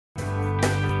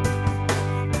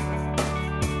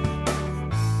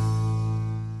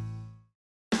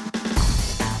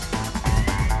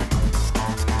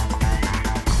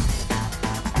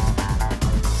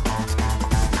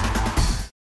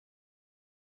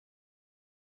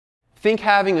Think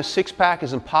having a six-pack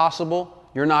is impossible?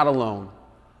 You're not alone.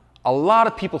 A lot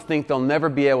of people think they'll never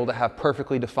be able to have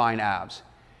perfectly defined abs.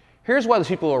 Here's why those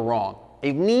people are wrong.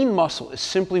 A lean muscle is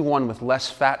simply one with less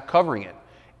fat covering it.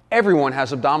 Everyone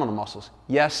has abdominal muscles.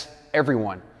 Yes,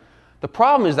 everyone. The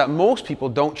problem is that most people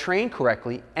don't train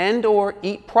correctly and/or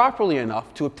eat properly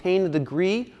enough to obtain the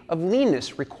degree of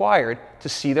leanness required to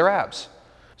see their abs.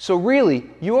 So really,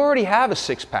 you already have a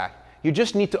six-pack. You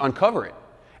just need to uncover it.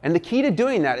 And the key to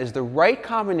doing that is the right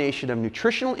combination of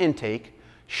nutritional intake,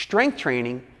 strength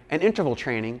training, and interval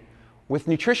training, with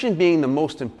nutrition being the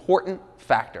most important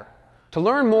factor. To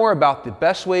learn more about the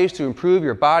best ways to improve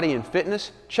your body and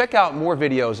fitness, check out more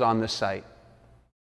videos on this site.